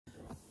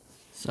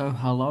So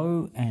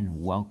hello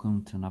and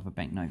welcome to another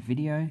banknote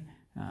video.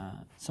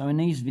 So in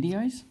these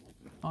videos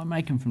I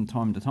make them from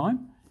time to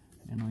time,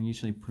 and I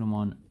usually put them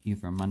on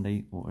either a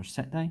Monday or a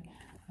Saturday.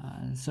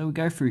 So we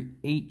go through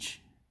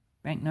each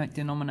banknote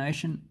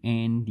denomination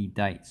and the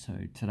date. So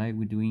today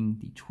we're doing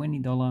the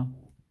 $20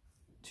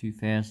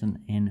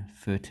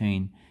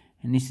 2013,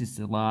 and this is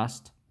the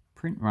last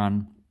print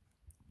run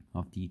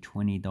of the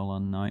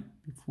 $20 note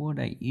before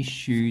they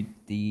issued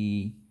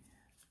the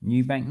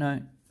new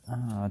banknote.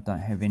 I don't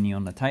have any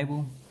on the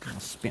table. I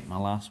spent my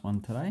last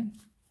one today.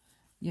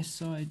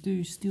 Yes, I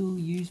do still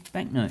use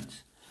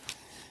banknotes.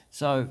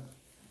 So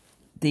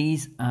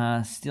these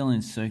are still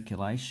in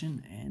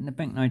circulation, and the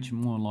banknote you're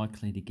more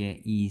likely to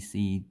get is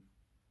the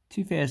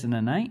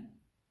 2008.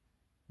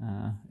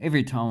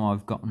 Every time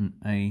I've gotten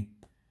a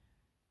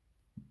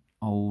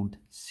old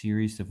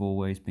series, they've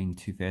always been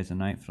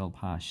 2008 for the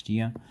past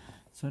year.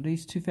 So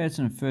these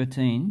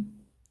 2013,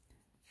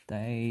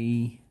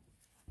 they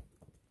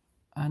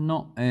are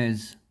not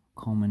as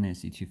common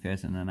as the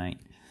 2008.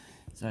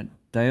 So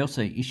they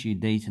also issued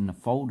these in the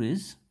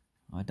folders.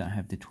 I don't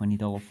have the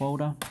 $20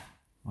 folder.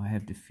 I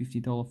have the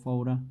 $50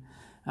 folder.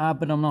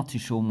 But I'm not too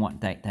sure on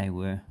what date they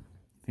were.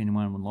 If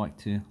anyone would like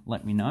to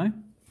let me know.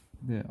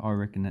 But I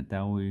reckon that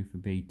they'll either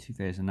be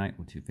 2008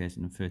 or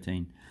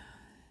 2013.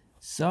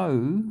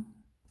 So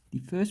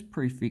the first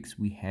prefix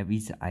we have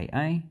is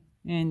AA,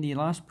 and the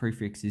last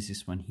prefix is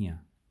this one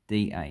here,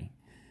 DA.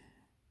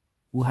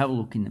 We'll have a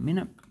look in a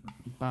minute,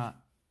 but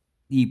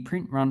the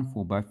print run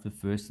for both the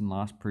first and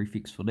last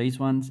prefix for these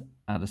ones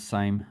are the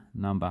same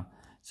number.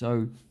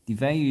 So the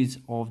values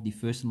of the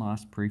first and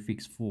last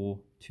prefix for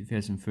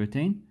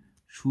 2013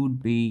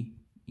 should be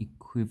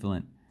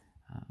equivalent.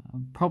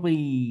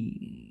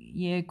 Probably,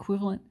 yeah,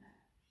 equivalent.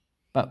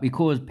 But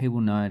because people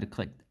know to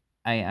collect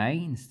AA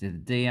instead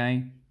of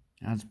DA,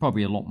 there's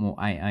probably a lot more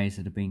AAs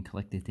that have been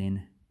collected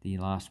than the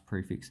last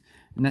prefix.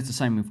 And that's the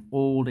same with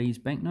all these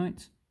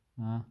banknotes.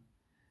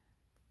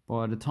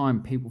 By the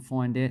time people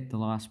find out the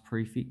last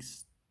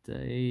prefix,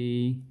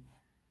 a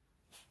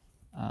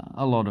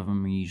lot of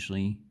them are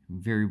usually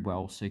very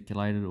well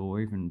circulated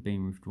or even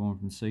being withdrawn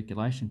from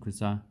circulation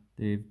because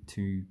they're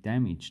too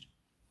damaged.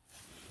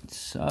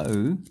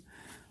 So,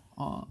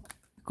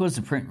 because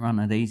the print run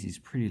of these is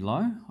pretty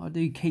low, I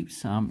do keep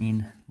some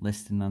in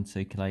less than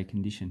uncirculated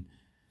condition.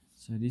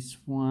 So this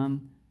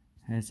one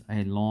has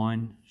a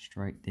line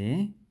straight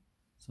there.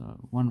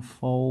 So one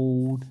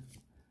fold.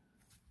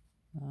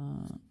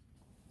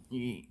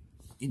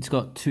 It's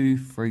got 2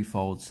 free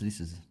folds, so this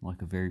is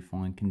like a very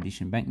fine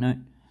condition banknote,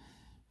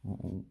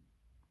 or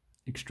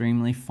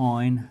extremely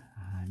fine.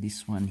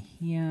 This one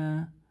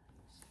here,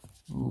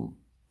 you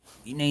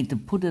need to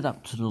put it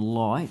up to the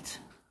light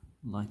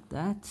like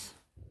that.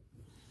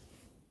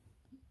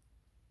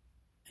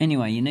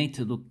 Anyway, you need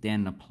to look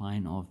down the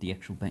plane of the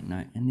actual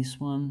banknote, and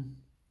this one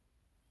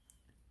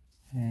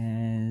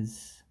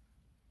has,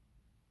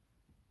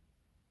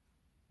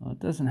 well, it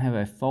doesn't have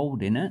a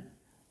fold in it.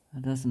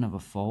 It doesn't have a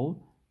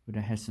fold, but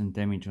it has some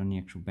damage on the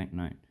actual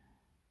banknote.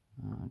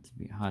 It's a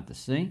bit hard to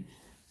see.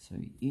 So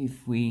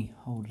if we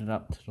hold it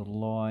up to the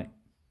light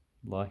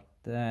like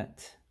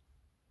that,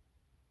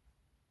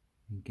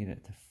 and get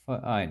it to,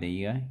 oh, there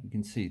you go. You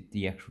can see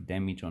the actual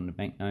damage on the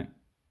banknote,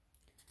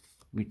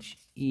 which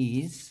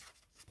is,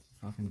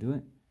 if I can do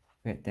it,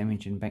 about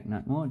damage in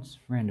banknote mods,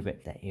 around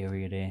about that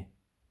area there.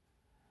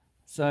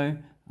 So,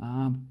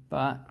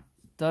 but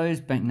those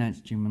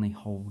banknotes generally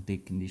hold their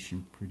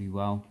condition pretty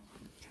well.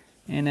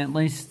 And at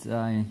least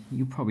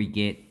you'll probably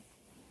get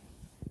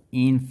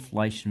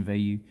inflation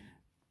value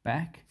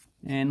back.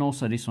 And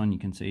also this one, you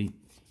can see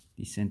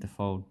the center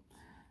fold.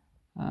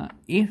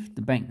 If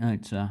the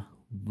banknotes are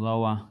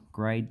lower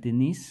grade than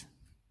this,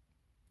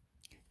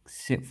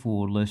 except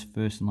for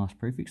first and last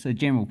prefix, so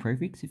general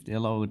prefix, if they're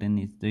lower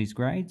than these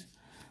grades,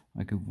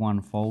 like a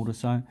 1 fold or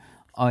so,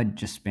 I'd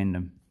just spend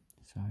them.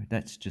 So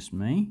that's just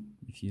me.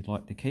 If you'd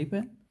like to keep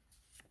it,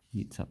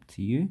 it's up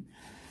to you.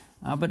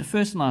 But the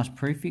first and last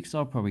prefix,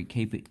 I'll probably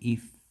keep it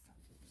if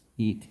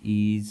it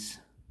is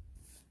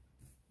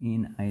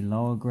in a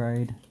lower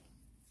grade.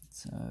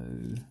 So,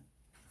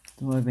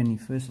 do I have any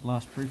first and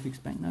last prefix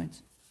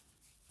banknotes?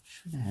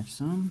 Should have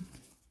some.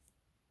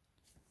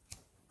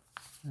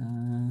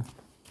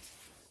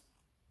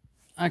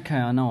 Okay,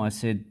 I know I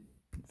said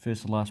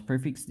first and last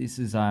prefix. This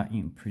is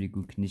in pretty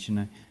good condition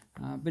though.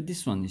 But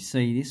this one, you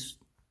see this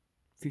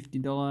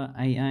 $50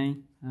 AA,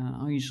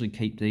 I usually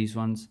keep these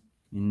ones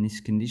in this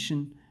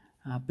condition.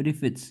 But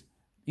if it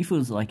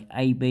was like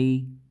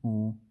AB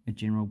or a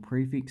general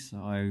prefix,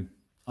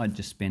 I'd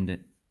just spend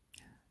it.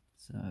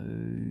 So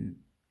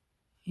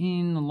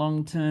in the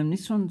long term,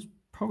 this one's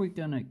probably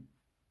gonna,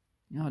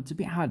 it's a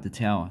bit hard to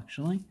tell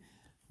actually.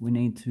 We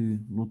need to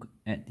look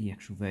at the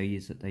actual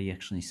values that they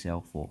actually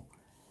sell for.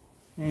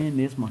 And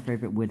there's my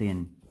favorite word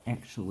in,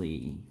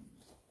 actually.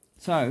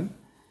 So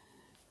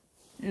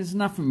there's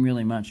nothing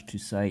really much to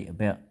say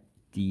about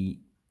the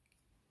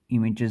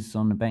images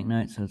on the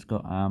banknote. So it's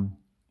got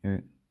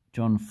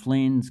John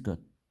Flynn's got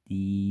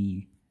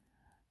the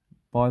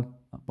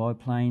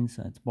biplane,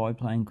 so it's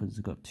biplane because it's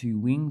got two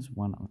wings,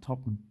 one on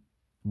top and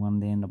one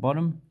down the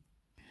bottom.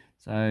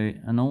 So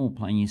a normal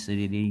plane you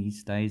see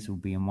these days will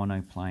be a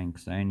monoplane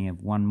because they only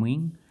have one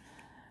wing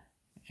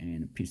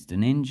and a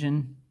piston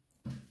engine,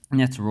 and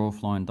that's a Royal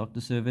Flying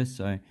Doctor Service.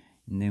 So,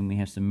 and then we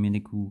have some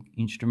medical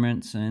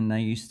instruments, and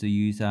they used to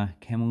use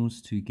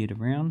camels to get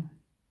around.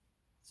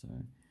 So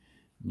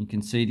you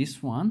can see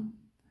this one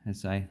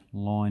has a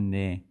line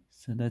there,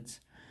 so that's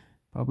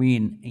probably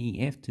an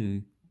EF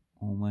to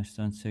almost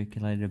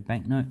uncirculated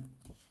banknote,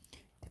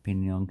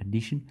 depending on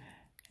condition.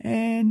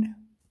 And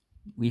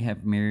we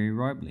have Mary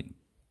Robley.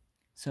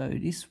 So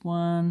this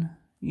one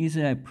is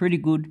a pretty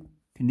good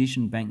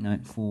condition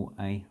banknote for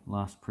a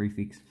last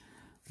prefix.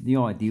 The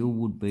ideal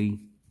would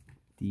be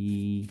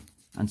the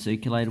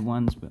uncirculated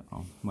ones, but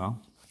well,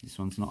 this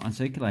one's not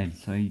uncirculated,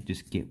 so you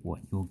just get what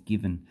you're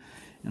given.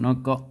 And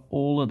I've got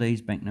all of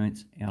these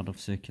banknotes out of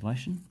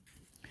circulation.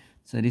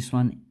 So this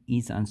one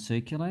is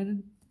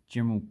uncirculated,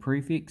 general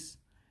prefix.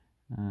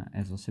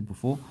 As I said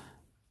before,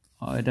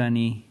 I'd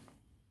only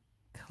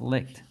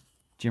collect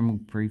general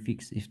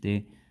prefix if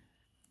they're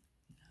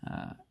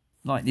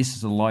like this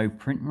is a low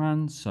print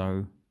run,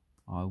 so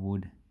I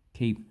would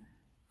keep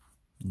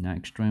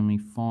extremely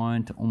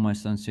fine to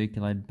almost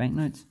uncirculated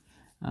banknotes.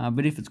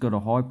 But if it's got a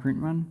high print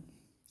run,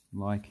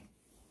 like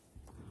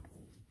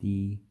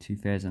the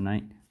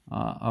 2008,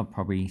 I'll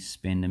probably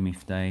spend them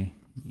if they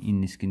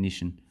in this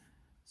condition.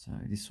 So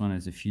this one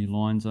has a few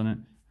lines on it,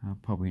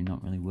 probably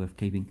not really worth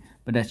keeping,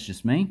 but that's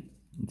just me.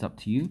 It's up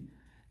to you.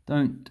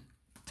 Don't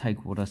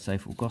take what I say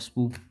for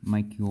gospel.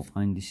 Make your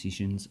own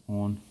decisions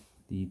on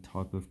the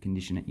type of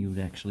condition that you would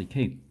actually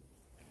keep.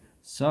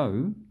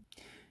 So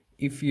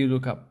if you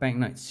look up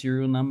banknote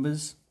serial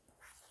numbers,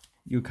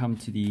 you'll come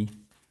to the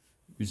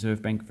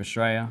Reserve Bank of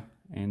Australia,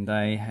 and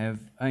they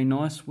have a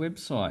nice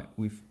website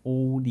with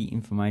all the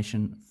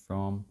information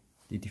from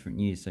the different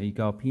years. So you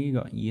go up here, you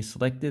got year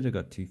selected, I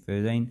got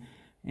 2013,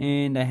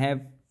 and they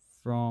have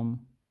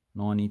from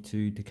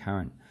 92 to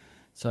current.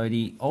 So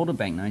the older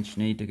banknotes,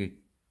 you need to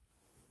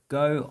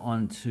go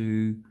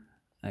onto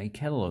a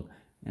catalogue,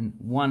 and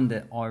one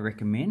that I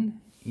recommend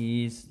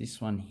is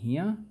this one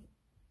here.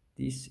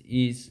 This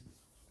is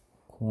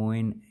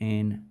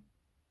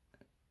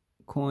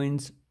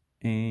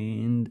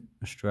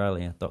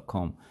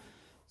coinsandaustralia.com.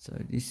 So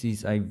this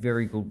is a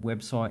very good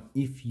website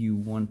if you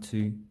want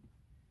to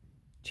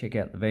check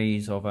out the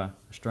values of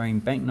Australian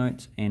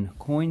banknotes and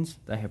coins.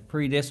 They have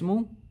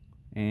pre-decimal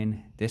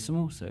and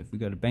decimal. So if we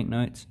go to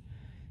banknotes,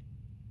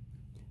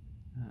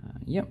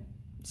 yep.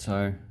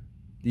 So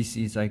this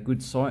is a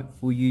good site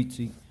for you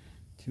to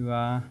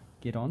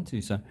get onto.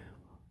 So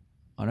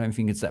I don't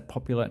think it's that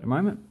popular at the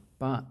moment,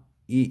 but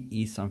it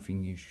is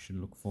something you should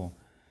look for.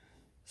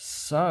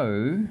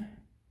 So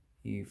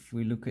if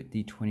we look at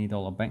the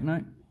 $20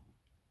 banknote,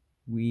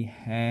 we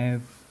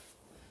have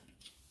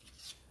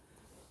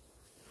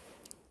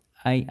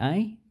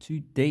AA to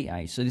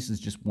DA. So this is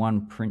just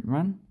one print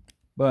run,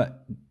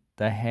 but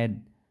they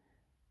had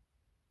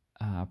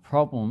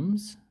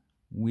problems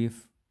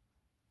with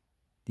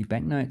the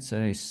banknote, so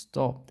they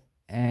stopped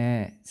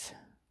at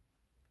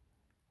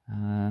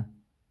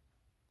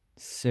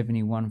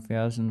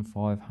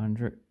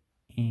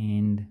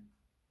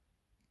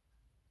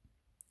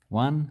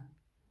 71,501,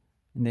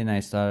 and then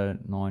they started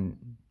at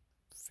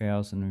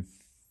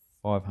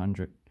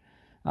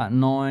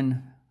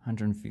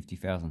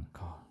 950,000.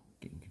 God,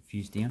 getting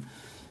confused here.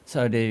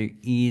 So there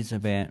is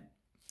about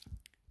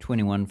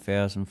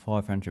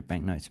 21,500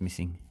 banknotes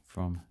missing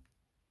from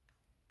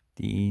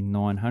the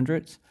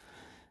 900s,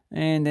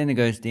 and then it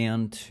goes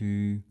down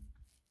to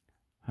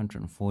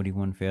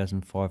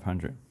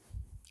 141,500.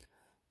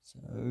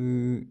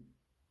 So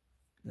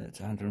that's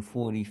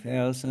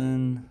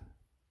 140,000,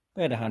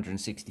 about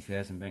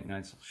 160,000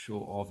 banknotes,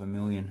 short of a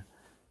million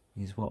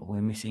is what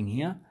we're missing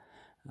here.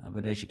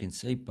 But as you can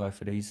see,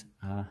 both of these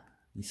are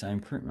the same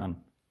print run,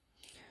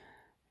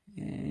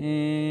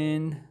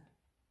 and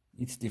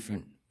it's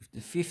different with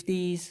the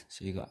 50s.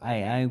 So you got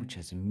AA, which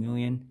has a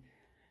million,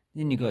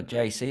 then you got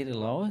JC, the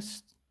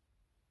last,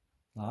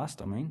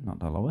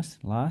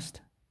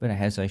 but it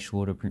has a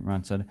shorter print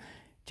run. So the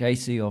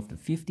JC of the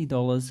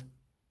 $50,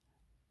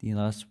 the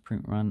last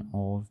print run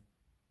of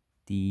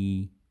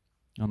the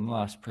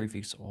last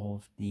prefix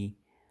of the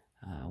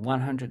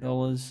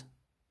 $100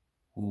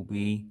 will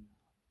be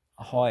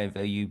a higher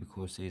value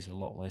because there's a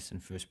lot less than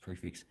first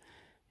prefix.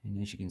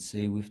 And as you can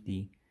see with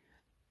the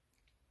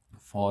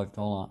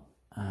 $5,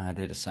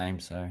 they're the same,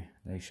 so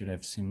they should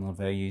have similar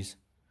values.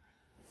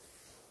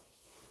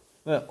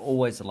 But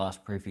always the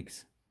last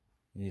prefix.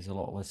 There's a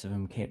lot less of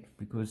them kept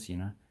because,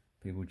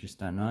 people just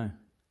don't know.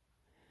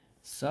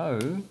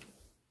 So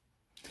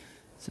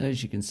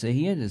as you can see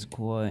here, there's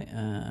quite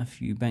a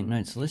few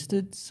banknotes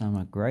listed. Some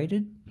are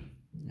graded.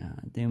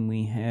 Then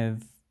we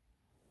have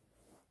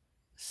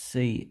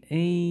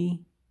CE,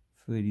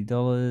 $30.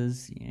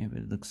 Yeah, but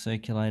it looks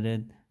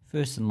circulated.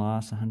 First and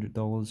last,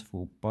 $100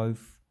 for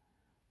both.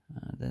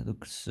 They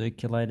look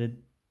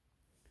circulated.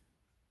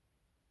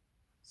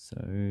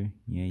 So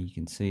yeah, you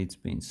can see it's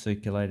been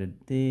circulated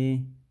there.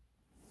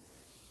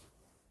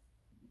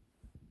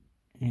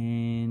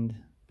 And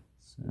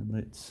so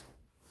let's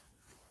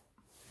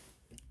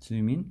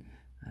zoom in.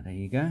 There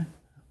you go.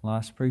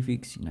 Last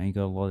prefix, you know, you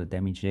got a lot of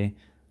damage there.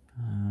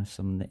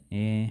 Some of the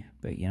air,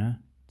 but you know,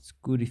 it's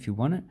good if you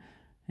want it.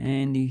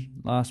 And the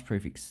last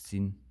prefix is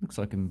in, looks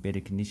like in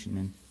better condition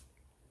than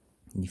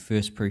the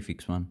first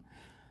prefix one.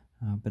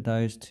 But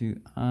those two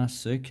are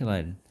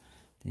circulated.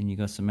 Then you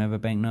got some other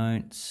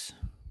banknotes.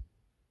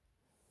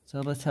 So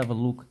let's have a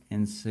look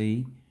and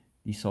see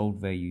the sold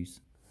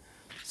values.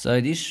 So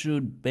this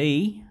should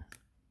be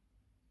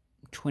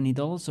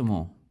 $20 or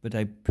more, but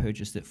they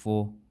purchased it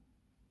for,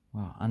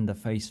 well, under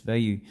face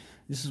value.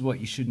 This is what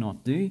you should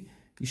not do.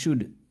 You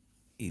should,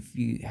 if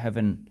you have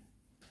an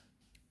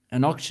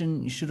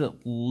auction, you should at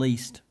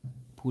least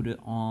put it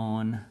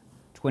on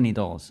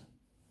 $20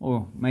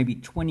 or maybe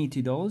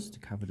 $22 to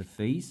cover the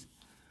fees.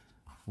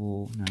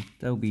 Or no,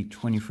 that'll be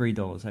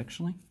 $23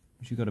 actually.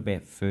 You've got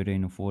about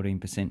 13 or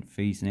 14%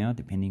 fees now,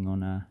 depending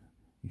on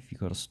if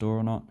you've got a store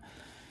or not.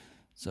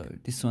 So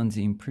this one's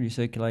in pretty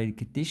circulated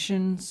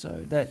condition,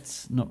 so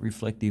that's not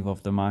reflective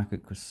of the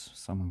market because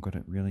someone got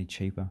it really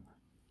cheaper.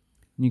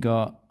 You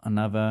got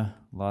another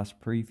last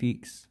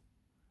prefix,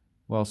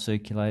 well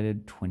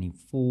circulated,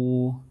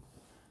 24.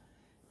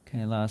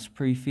 Okay, last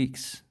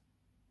prefix.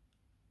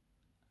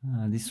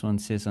 This one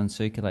says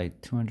uncirculated,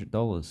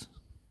 $200.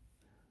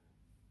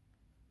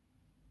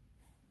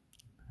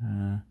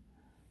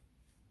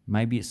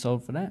 Maybe it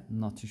sold for that,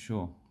 I'm not too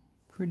sure.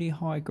 Pretty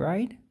high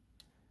grade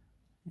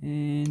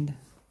and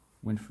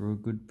went for a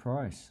good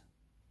price.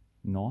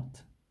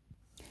 Not.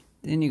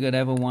 Then you got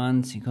other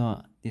ones. You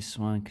got this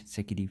one,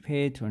 consecutive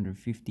pair,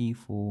 250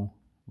 for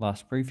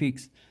last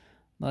prefix.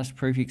 Last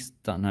prefix,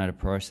 don't know the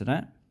price of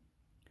that.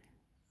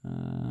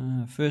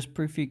 First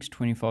prefix,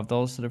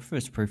 $25. So the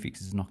first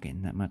prefix is not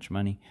getting that much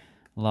money.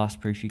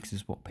 Last prefix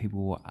is what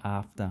people were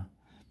after.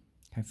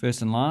 Okay,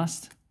 first and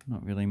last,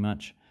 not really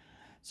much.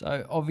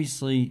 So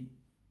obviously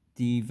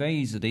the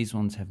values of these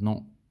ones have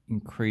not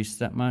increased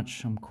that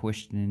much. I'm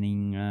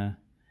questioning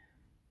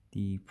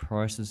the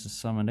prices of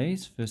some of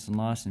these. First and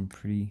last in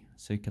pretty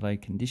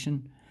circulated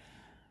condition.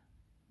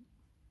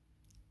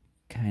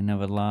 Okay,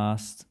 another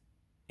last,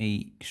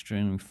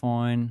 extremely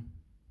fine.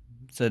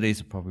 So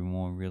these are probably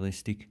more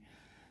realistic.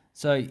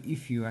 So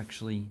if you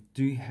actually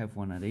do have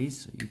one of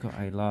these, so you've got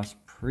a last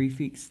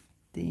prefix,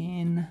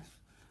 then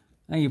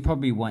you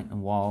probably wait a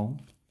while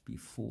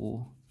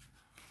before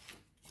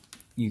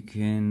you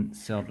can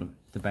sell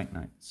the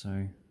banknote.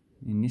 So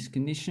in this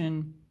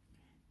condition,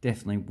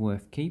 definitely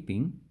worth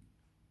keeping.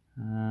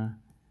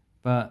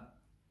 But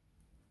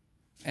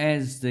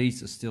as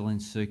these are still in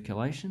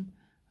circulation,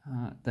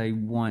 they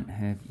won't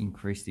have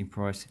increased in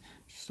price.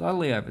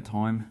 Slowly over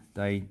time,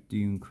 they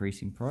do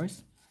increase in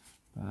price,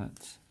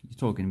 but you're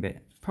talking about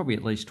probably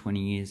at least 20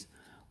 years.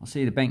 I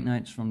see the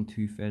banknotes from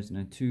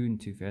 2002 and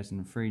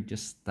 2003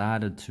 just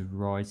started to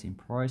rise in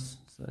price,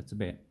 so it's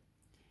about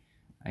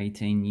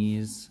 18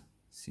 years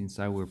since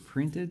they were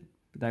printed,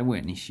 but they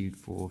weren't issued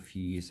for a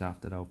few years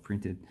after they were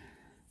printed,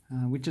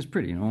 which is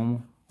pretty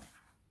normal.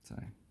 So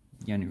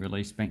you only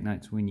release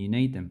banknotes when you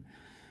need them.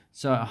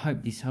 So I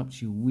hope this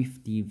helps you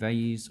with the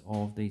values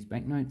of these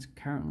banknotes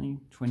currently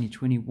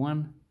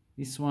 2021.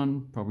 This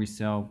one probably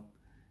sell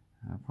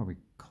probably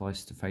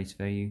close to face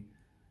value.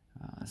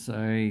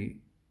 So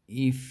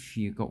if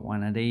you got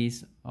one of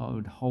these, I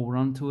would hold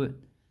on to it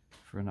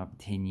for another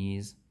 10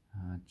 years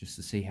just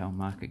to see how the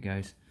market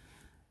goes.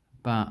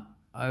 But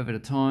over the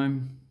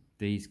time,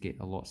 these get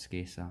a lot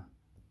scarcer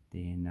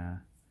than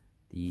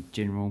the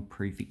general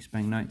prefix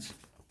banknotes,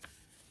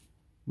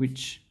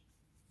 which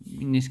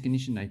in this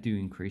condition they do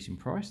increase in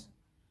price,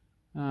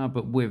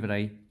 but whether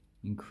they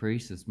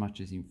increase as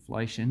much as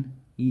inflation,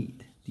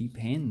 it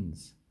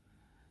depends.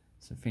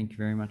 So thank you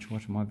very much for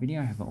watching my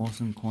video. Have an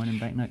awesome coin and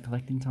banknote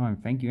collecting time.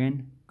 Thank you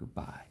and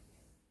goodbye.